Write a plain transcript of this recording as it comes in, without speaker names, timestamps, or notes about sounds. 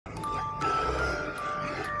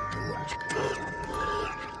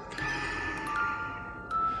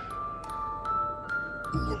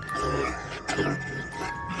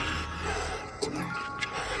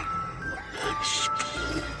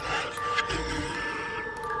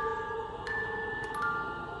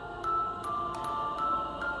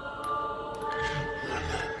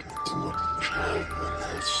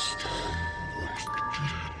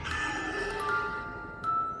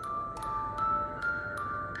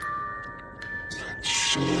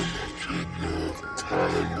Because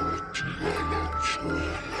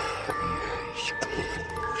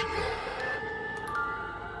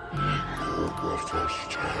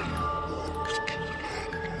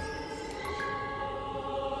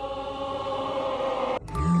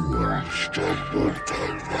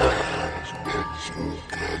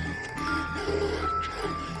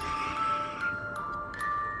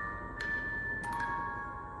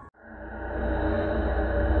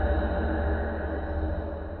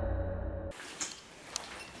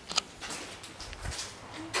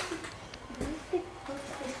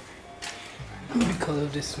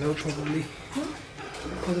of the smell, probably.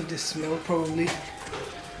 Because of the smell, probably.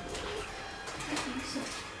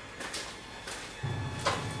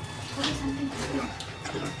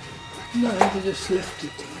 No, they just left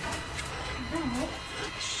it.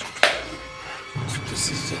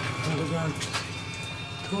 This is the underground.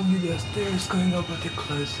 Told me there are stairs going up, but they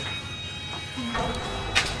closed it.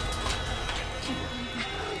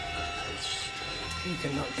 You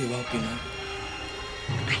cannot give up, you know.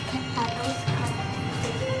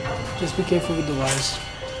 Just be careful with the wires.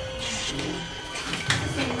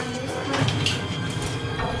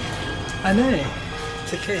 I know.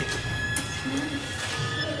 It's okay.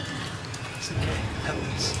 It's okay. It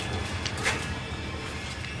happens.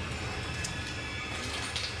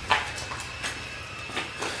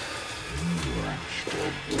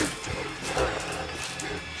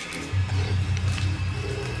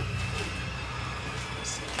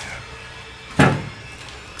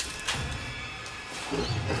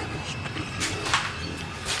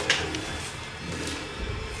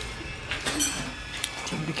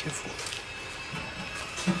 Be careful.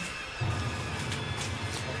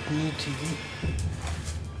 New TV.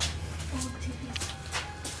 Old TV.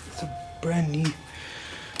 It's a brand new.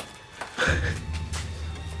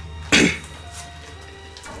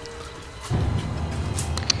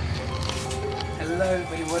 Hello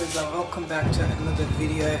everybody, what is up? Welcome back to another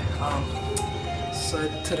video. So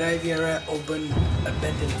today we are at Auburn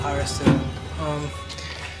abandoned RSL.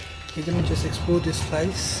 We're gonna just explore this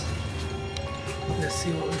place. Let's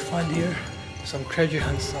see what we find here. Some treasure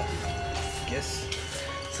hunt stuff, I guess.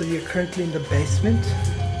 So we are currently in the basement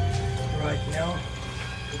right now.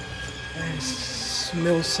 And it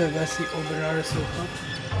smells so bad. The Auburn RSL hut.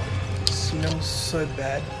 It smells so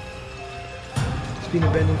bad. It's been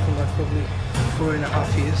abandoned for like probably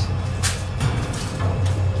 4.5 years.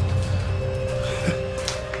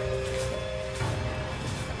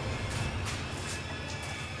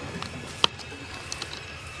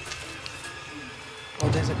 Oh,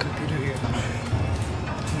 there's a computer here.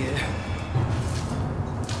 Yeah.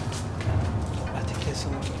 I think there's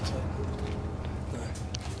someone outside. No.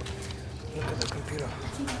 Look at the computer. I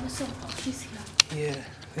think there was an office here. Yeah, I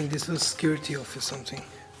think this was security office something.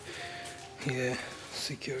 Yeah,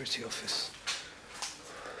 security office.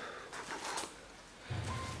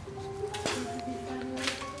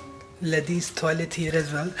 Ladies' toilet here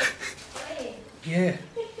as well. Yeah.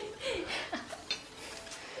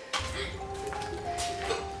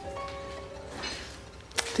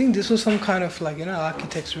 I think this was some kind of like, you know,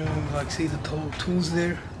 architect's room, like see the tools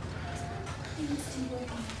there.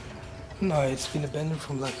 No, it's been abandoned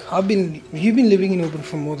from like, you've been living in Auburn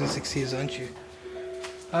for more than 6 years, aren't you?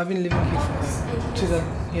 I've been living here from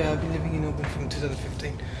I've been living in Auburn from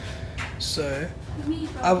 2015. So,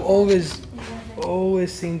 I've always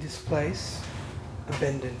seen this place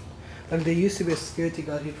abandoned. Like there used to be a security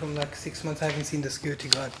guard here from like 6 months, I haven't seen the security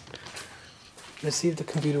guard. Let's see if the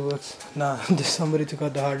computer works. Nah, there's somebody took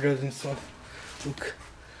out the hard drives and stuff. Look.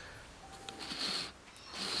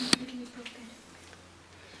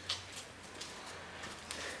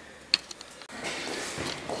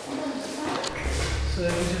 So we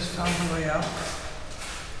just found the way out.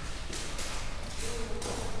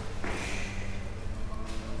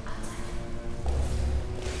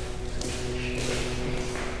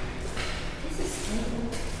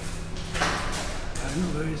 I don't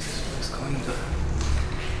know where is this place going though.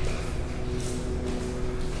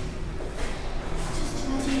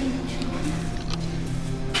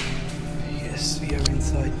 Yes, we are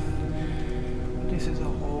inside. This is a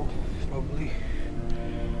hall, probably.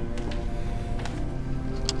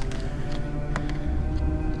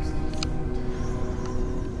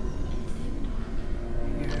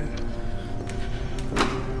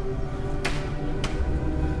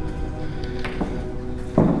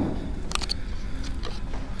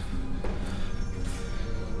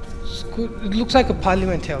 It looks like a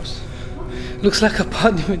parliament house. Looks like a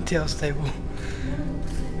parliament house table.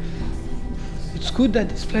 It's good that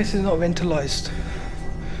this place is not ventilized.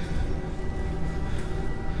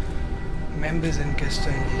 Members and guests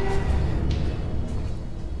only.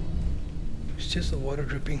 just the water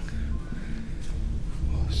dripping.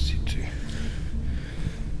 Oh, see too.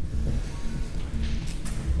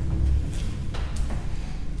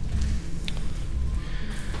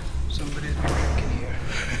 Somebody's been drinking here.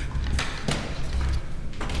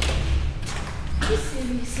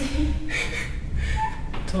 Seriously?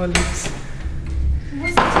 Toilets.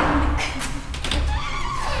 What's the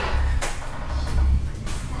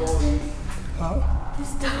toilet? Huh?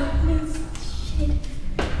 This toilet is shit.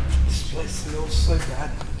 This place smells so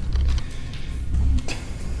bad.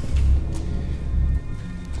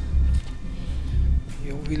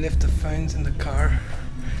 Yeah, we left the phones in the car,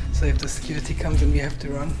 so if the security comes and we have to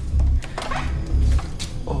run.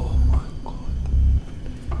 Oh my god.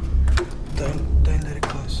 Don't let it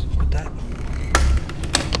close. Put that.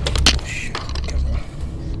 Oh shit, camera.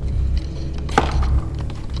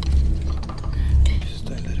 Just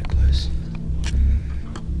don't let it close.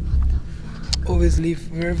 Always leave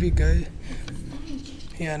wherever you go.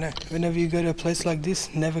 Yeah, I know. Whenever you go to a place like this,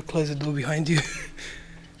 never close the door behind you.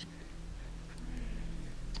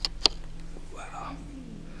 Wow.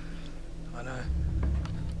 I know.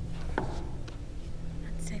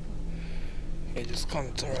 Unstable. Yeah, just come,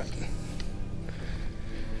 it's alright.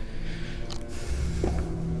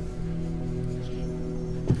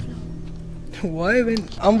 Why when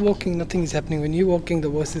I'm walking nothing is happening, when you're walking the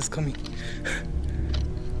voice is coming?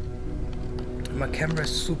 My camera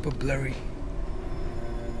is super blurry.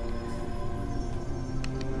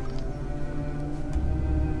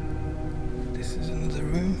 This is another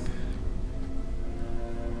room.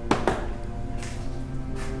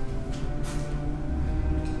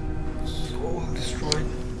 It's all destroyed.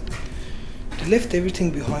 They left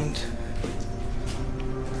everything behind.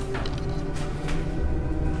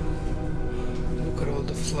 Look at all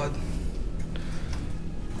the flood.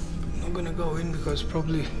 I'm not gonna go in because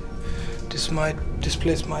probably this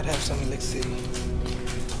place might have some electricity.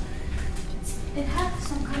 It has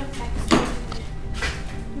some kind of backstory.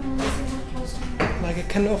 No, it's not close to me. Like I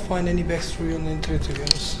cannot find any backstory on the internet, to be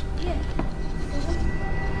honest. Yeah.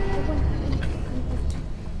 They won't have any kind of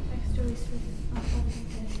backstories with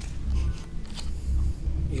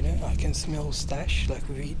You know, I can smell stash, like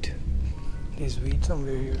weed. There's weed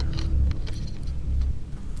somewhere here.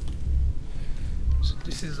 So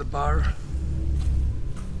this is the bar.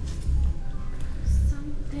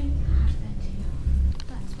 Something happened here.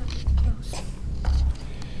 That's why it's closed.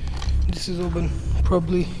 This is Auburn,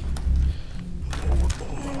 probably. A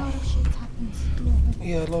lot of shit happens.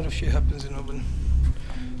 Yeah, a lot of shit happens in Auburn.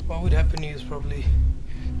 What would happen here is probably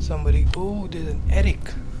somebody. Oh, there's an attic.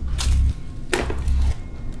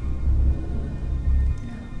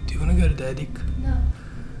 Do you want to go to the attic? No.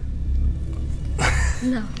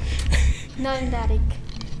 No. Not in the attic.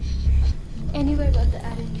 Anywhere but the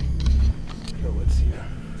attic. Okay, what's here?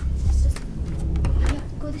 It's just. Yeah,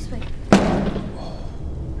 go this way.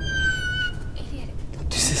 Idiot.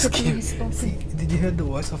 This is The door scary. is open. See, did you hear the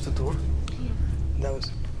voice of the door? Yeah. That was.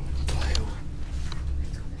 What the hell?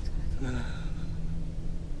 No.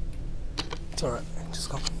 It's alright, just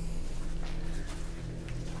come.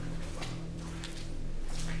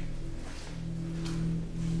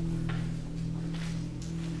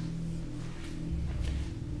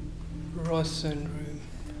 Rossen room.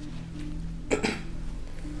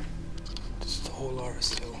 This is the whole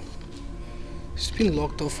RSL. It's been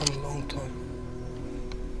locked off for a long time.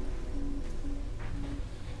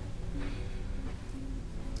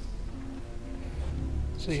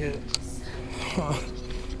 So yeah,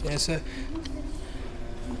 yeah. So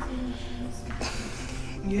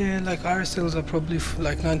yeah, like RSLs are probably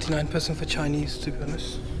like 99% for Chinese. To be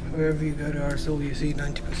honest, wherever you go to RSL, you see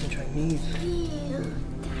 90% Chinese. Yeah.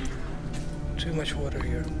 Too much water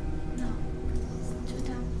here. No. It's too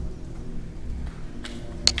down.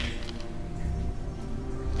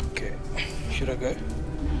 Okay, should I go? No,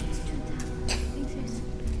 it's too down.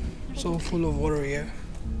 It's all full of water here.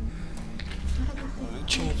 I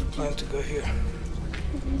changed the plan to go here.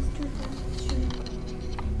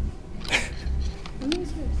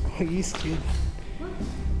 Are you scared? What?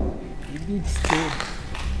 You're being scared.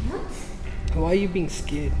 What? Why are you being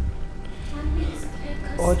scared? I'm being scared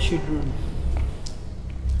because Orchard room.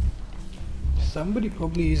 Somebody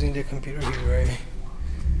probably using their computer here, right?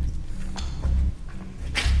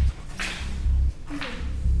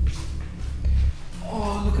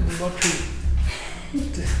 Oh, look at the lottery.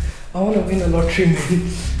 I want to win a lottery, man.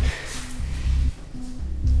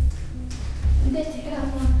 they take it out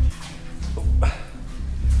now.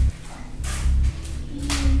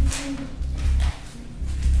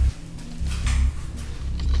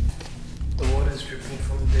 The water is dripping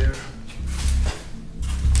from there.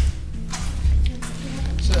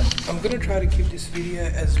 So I'm gonna try to keep this video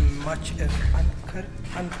as much as uncut,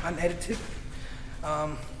 unedited.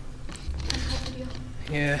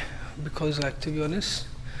 Yeah, because like, to be honest,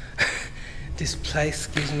 this place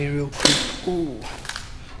gives me real creep. Ooh,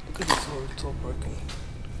 look at this, it's all broken.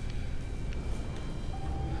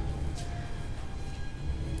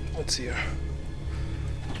 What's here?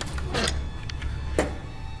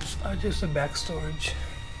 Just a back storage.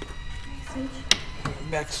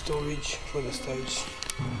 Back storage for the stage.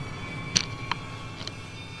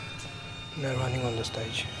 No running on the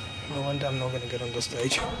stage. No wonder I'm not gonna get on the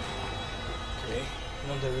stage. Okay,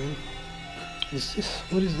 another room. Is this?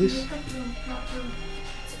 What is this?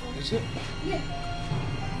 Is it? Yeah.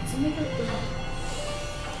 It's a makeup room.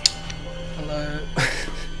 Hello.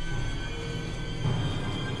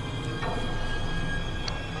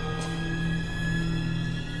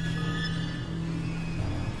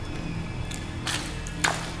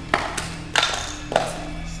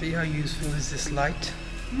 See how useful is this light?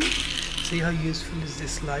 See how useful is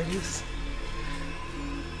this light is?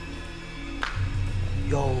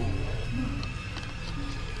 Yo,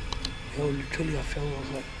 literally I felt, I was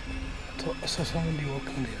like, I saw somebody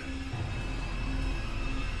walking there.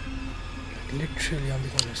 Like, literally, I'm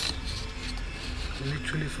being honest.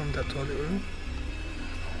 Literally from that toilet room.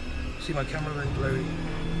 See, my camera went blurry.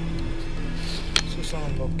 So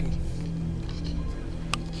someone walking.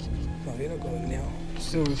 No, we're not going now.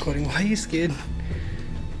 Still recording. Why are you scared?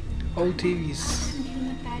 Old TVs.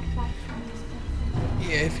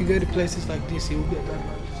 Yeah, if you go to places like this, you will get bad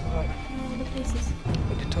vibes. Right. No, the places.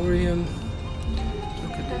 Auditorium.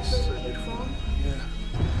 Look at this. Yeah.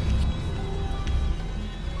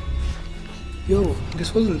 Yo,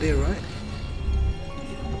 this wasn't there, right?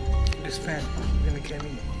 This fan. When it came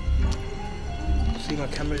in. See, my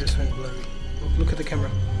camera just went blurry. Look at the camera.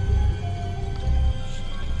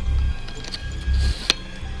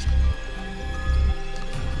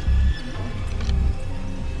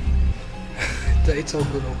 It's all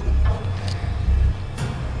good, all good.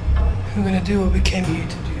 We're gonna do what we came here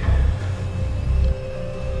to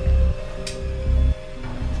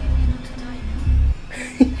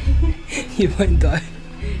do. You won't die.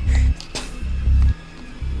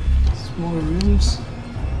 Small rooms.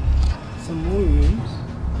 Some more rooms.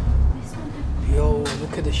 Yo,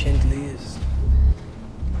 look at the chandeliers.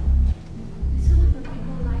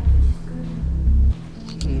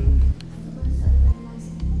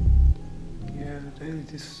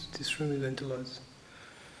 This room is ventilated.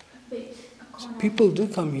 So people do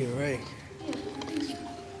come here, right? Yeah.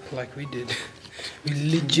 Like we did. We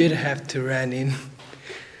legit have to run in.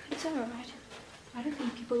 It's alright. I don't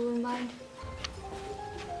think people will mind.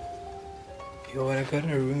 You wanna go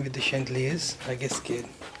to a room with the chandeliers? I get scared.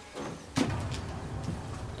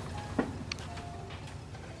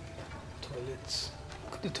 Toilets.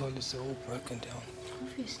 Look at the toilets, they're all broken down.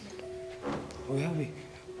 Obviously. Where are we?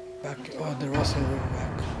 Back, oh, the Rossing room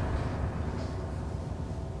back.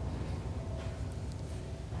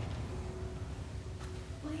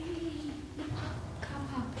 Wait, the car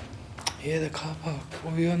park. Yeah, the car park.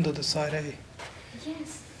 We're on the other side, eh?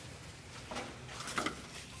 Yes.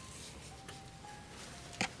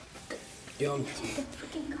 Yeah, The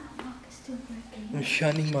freaking car park is still working. I'm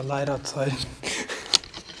shining my light outside. That's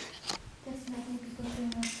nothing people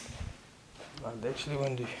doing us. They actually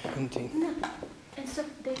won't do anything. No. Instead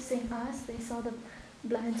of they seeing us, they saw the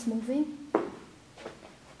blinds moving.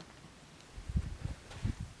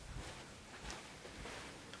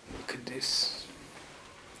 Look at this.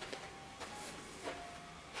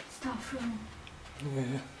 Staff room.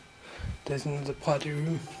 Yeah. There's another party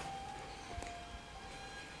room.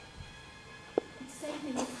 It's same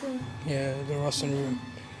thing as the... Yeah, the Rossing room.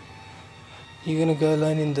 You gonna go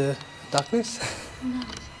alone in the darkness? No,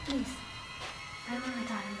 please. I don't want to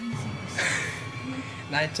die. I'm being serious.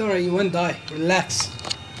 Nah, it's alright, you won't die. Relax.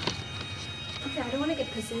 Okay, I don't want to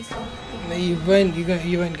get possessed. No, you won't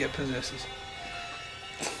get possessed.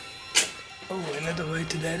 Oh, another way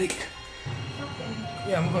to the attic. Okay.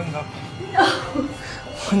 Yeah, I'm going up. No!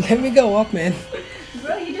 Let me go up, man.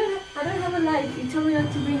 Bro, I don't have a light. You told me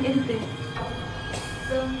not to bring anything.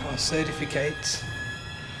 So, Oh, certificates.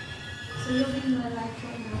 so you're bringing my light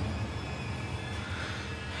right now.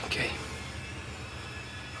 Okay.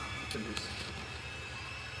 Look at this.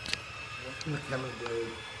 Look at the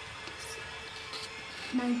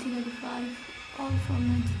 1985. All from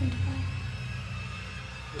 1985.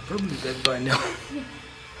 You're probably dead by now. Yeah.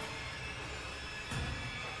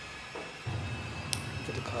 Look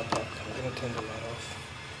at the car park. I'm gonna turn the light off.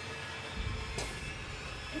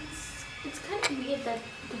 It's kind of weird that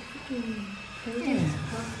the freaking building is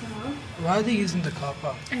parked now. Why are they using the car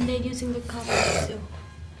park? And they're using the car park too.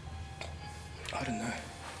 I don't know.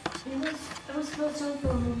 It was closed down for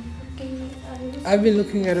I've been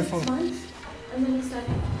looking at it for months, and then it started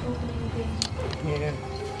opening again. yeah,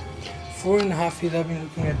 4.5 years. I've been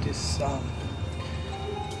looking at this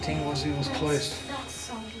thing. It was closed. That's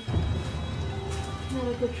solid. Not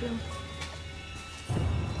a good room.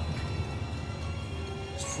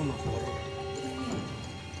 It's full of water.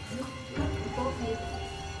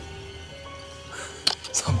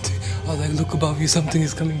 Something. Oh, like look above you. Something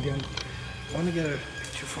is coming down. I want to get a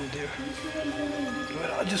picture from there.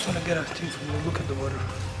 But I just want to get a thing from there. Look at the water.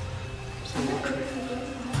 It's so watery.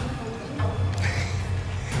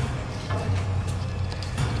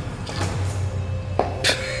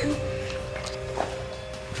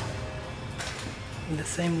 In the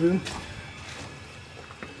same room.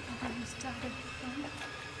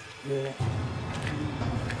 Yeah.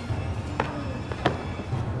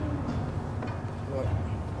 What?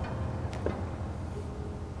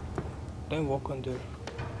 Don't walk on there.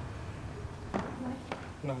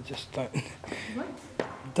 No, just don't. What?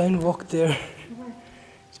 Don't walk there. What?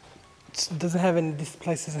 It doesn't have any. This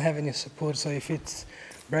place doesn't have any support. So if it's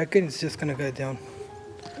broken, it's just gonna go down.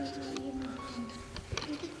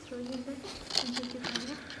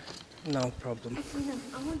 No problem. No,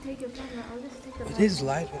 I won't take your camera. I'll just take a It is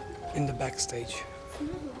light in the backstage. It's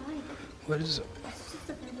not light. What is it? It's just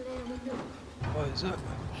a ventilator window. Oh, is it?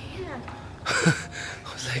 Yeah.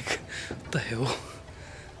 I was like, what the hell?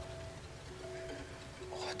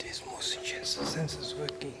 Oh, there's motion sensors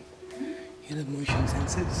working. You know motion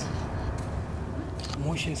sensors?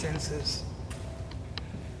 Motion sensors.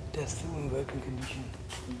 They're still in working condition.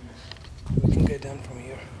 We can go down from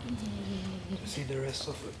here to see the rest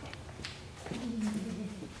of it.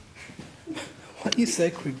 Why are you so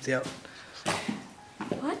creeped out?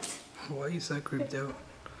 What? Why are you so creeped out?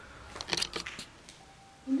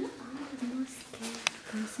 You know, I'm the most scared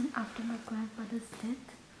person after my grandfather's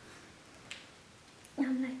death.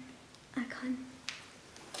 I'm like, I can't.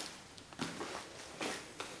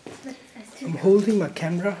 But I still I'm holding my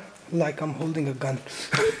camera like I'm holding a gun.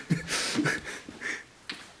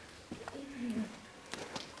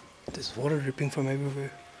 There's water dripping from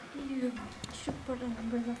everywhere. You should put an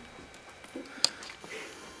umbrella.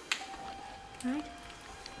 Right?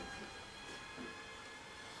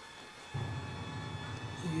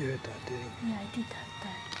 You heard that, didn't you? Yeah, I did that.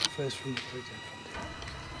 First room, right down from there.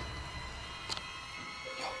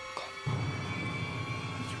 Yo, come.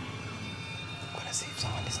 I'm gonna see if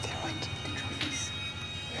someone is there, right? The trophies.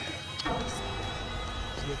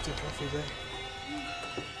 To lift the trophy there.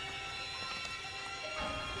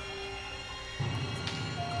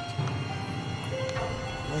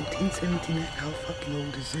 $1979. How fucking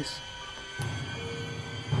old is this?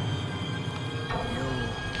 Yo.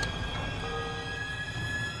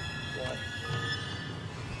 What?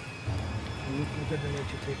 Look at the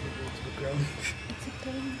nature take it to the ground. It's a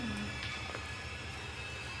game.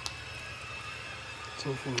 It's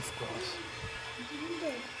all full of grass.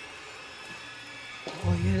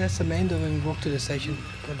 Oh yeah, that's the main door when we walk to the station.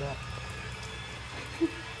 Look at that.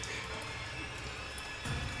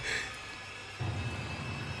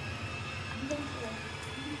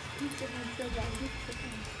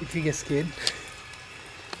 If you get scared,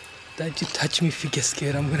 don't you touch me if you get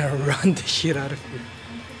scared. I'm gonna run the shit out of you.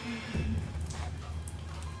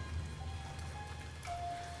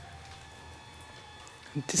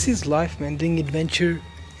 This is life, man. Doing adventure,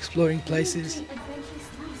 exploring places.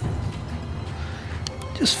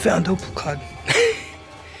 Just found Opal card.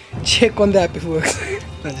 Check on that if it works.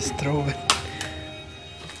 I just throw it.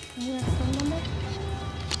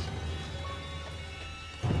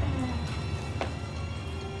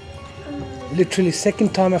 Literally,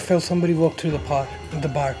 second time I felt somebody walk through the bar.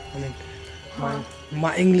 I mean,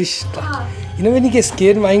 my English, like, you know when you get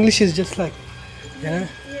scared, my English is just like, you know,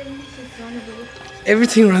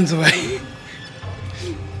 everything runs away.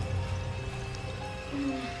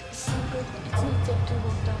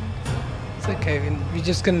 It's okay. We're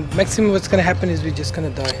just gonna. Maximum what's gonna happen is we're just gonna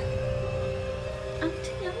die. I'm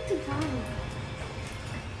too young to die.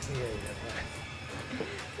 Yeah, right.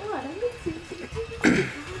 What? I'm not too young to die.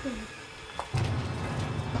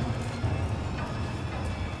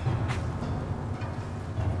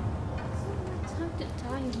 Time to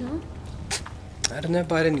die, you know? I don't know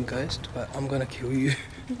about any ghost, but I'm gonna kill you.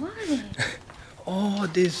 Why? Oh,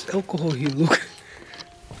 there's alcohol here. Look.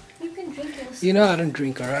 You can drink yours. You know I don't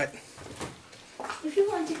drink, alright? If you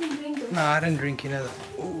want, you can drink yours. No, I don't drink. You know that.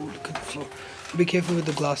 Oh, look at the floor. Be careful with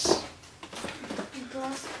the glass.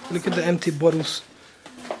 Look at the empty bottles.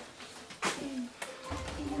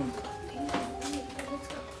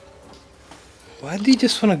 Why do you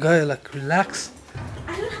just wanna go? Like, relax.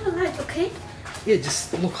 I don't have a light, okay? Yeah,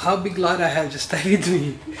 just look how big light I have. Just stay with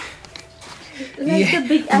me. Like the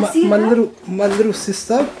big ass you have? My little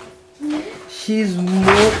sister. She's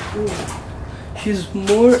more.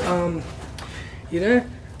 You know,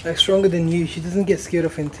 like stronger than you. She doesn't get scared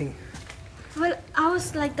of anything. Well, I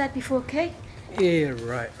was like that before, okay? Yeah,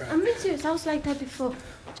 right. I'm being serious, I was like that before.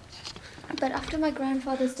 But after my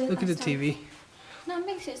grandfather's death, Look at the TV. No, I'm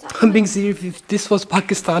being serious. I'm being serious. If this was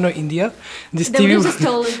Pakistan or India, this They TV would have just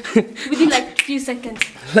stolen within like a few seconds.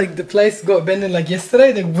 like the place got abandoned like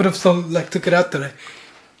yesterday. They would have took it out today.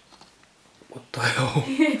 What the hell?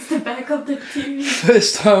 It's the back of the TV.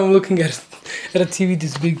 First time I'm looking at a TV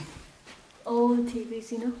this big. Old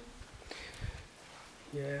TVs, you know.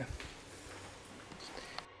 Yeah.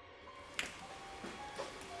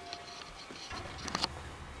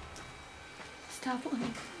 Stop on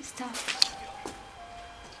it. Stop.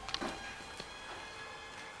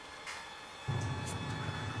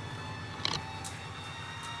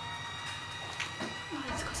 Oh,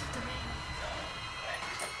 it's because of the rain.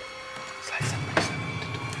 It's like somebody's opening the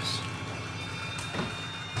doors.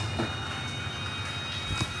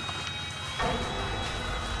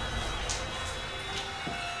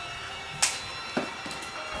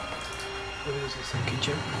 What is this? A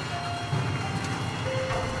kitchen?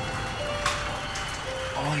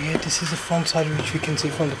 Oh yeah, this is the front side which we can see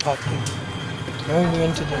from the parking. When we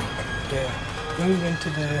went to the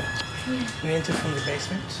we entered from the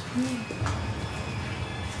basement.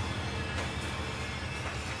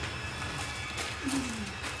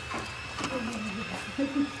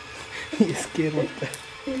 You're scared of that,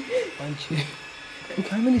 aren't you? Look,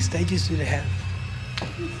 how many stages do they have?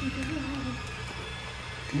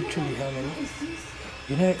 Literally how many?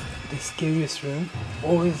 You know, the scariest room,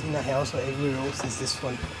 always in a house or everywhere else, is this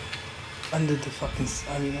one. Under the fucking,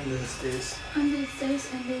 under the stairs. Under the stairs,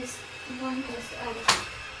 and there's one is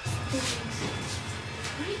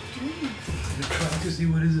What are you doing? I'm trying to see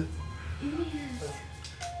what is it. Idiot.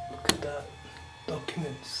 Look at that.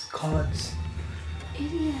 Documents, cards.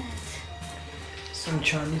 Idiot. Some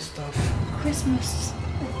Chinese stuff. Christmas.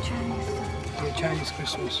 Chinese stuff. Yeah, Chinese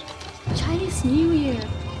Christmas. Chinese New Year.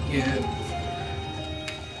 Yeah.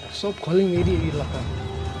 Stop calling me idiot, you laka.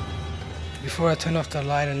 Before I turn off the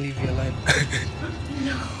light and leave you alone.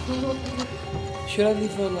 No. Should I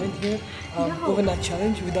leave you alone here? No. Overnight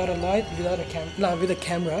challenge without a light, without a with a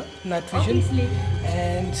camera, night vision, Obviously.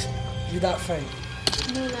 and without phone.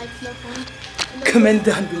 No lights, no phone. No Comment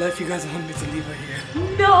down below if you guys want me to leave her here.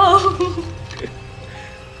 No!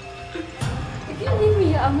 If you leave me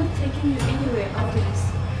here, I'm not taking you anywhere after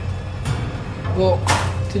this. Well,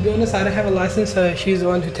 to be honest, I don't have a license, so she's the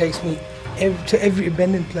one who takes me to every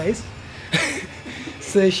abandoned place.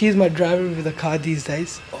 So she's my driver with a car these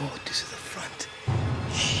days. Oh, this is the front.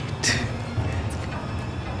 Shit.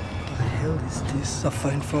 What the hell is this? A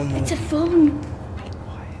phone from... It's a phone.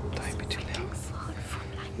 Quiet, don't be too loud. Phone from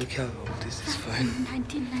like Look how old is this phone.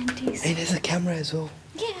 1990s. Hey, there's a camera as well.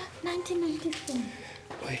 Yeah, 1990s phone.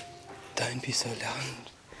 Wait, don't be so loud.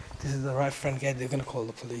 This is the right front gate. They're gonna call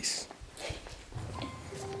the police.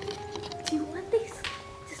 Do you want this?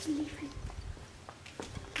 Just leave it.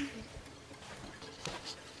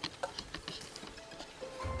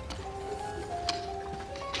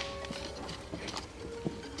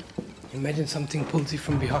 Imagine something pulls you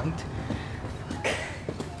from behind.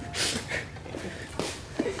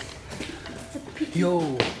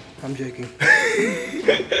 Yo, I'm joking. Look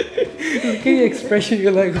at your expression,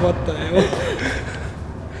 you're like, what the hell?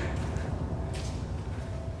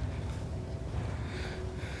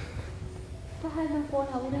 If I had my phone,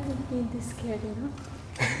 I wouldn't have been this scared, you know?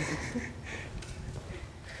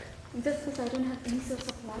 Just because I don't have any source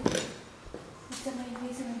of light. That's the main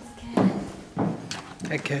reason I'm scared.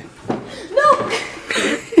 Okay. No!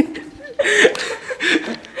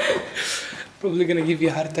 Probably gonna give you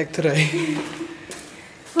a heart attack today.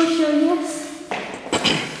 For sure, yes.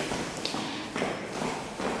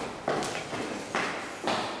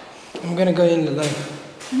 I'm gonna go in alone.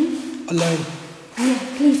 Alone. Yeah,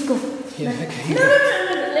 please go. Yeah, okay. No.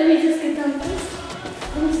 Let me just get down, please.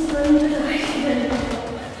 Let me just go into the light.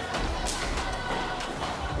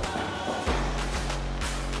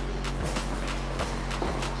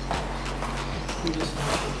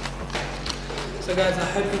 So guys, I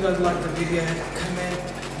hope you guys liked the video. Comment,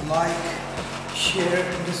 like, share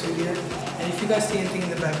this video. And if you guys see anything in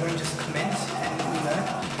the background, just comment and let me know.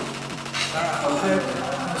 I hope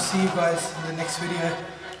I'll see you guys in the next video.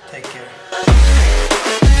 Take care.